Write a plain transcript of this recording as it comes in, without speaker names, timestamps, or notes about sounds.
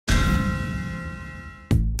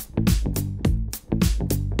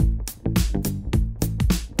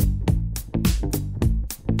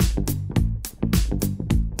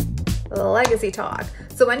Legacy talk.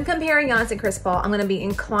 So when comparing Giannis and Chris Paul, I'm going to be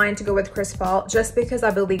inclined to go with Chris Paul just because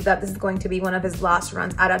I believe that this is going to be one of his last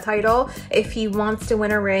runs at a title. If he wants to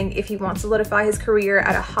win a ring, if he wants to solidify his career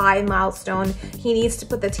at a high milestone, he needs to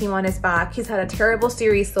put the team on his back. He's had a terrible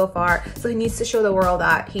series so far, so he needs to show the world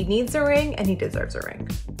that he needs a ring and he deserves a ring.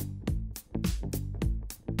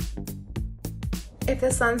 If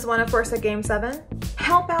the Suns want to force a Game 7,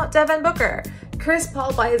 help out Devin Booker. Chris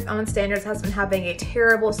Paul, by his own standards, has been having a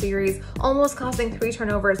terrible series, almost costing 3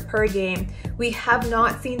 turnovers per game. We have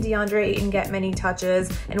not seen DeAndre Ayton get many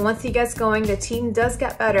touches, and once he gets going, the team does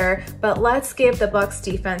get better, but let's give the Bucks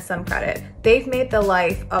defense some credit. They've made the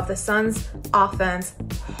life of the Suns offense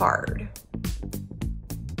hard.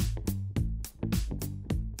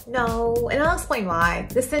 No, and I'll explain why.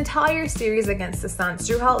 This entire series against the Suns,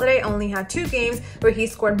 Jrue Holiday only had 2 games where he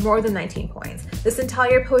scored more than 19 points. This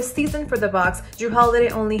entire postseason for the Bucks, Jrue Holiday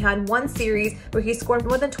only had 1 series where he scored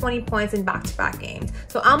more than 20 points in back-to-back games.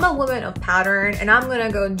 So I'm a woman of pattern, and I'm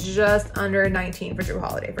gonna go just under 19 for Jrue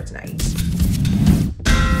Holiday for tonight.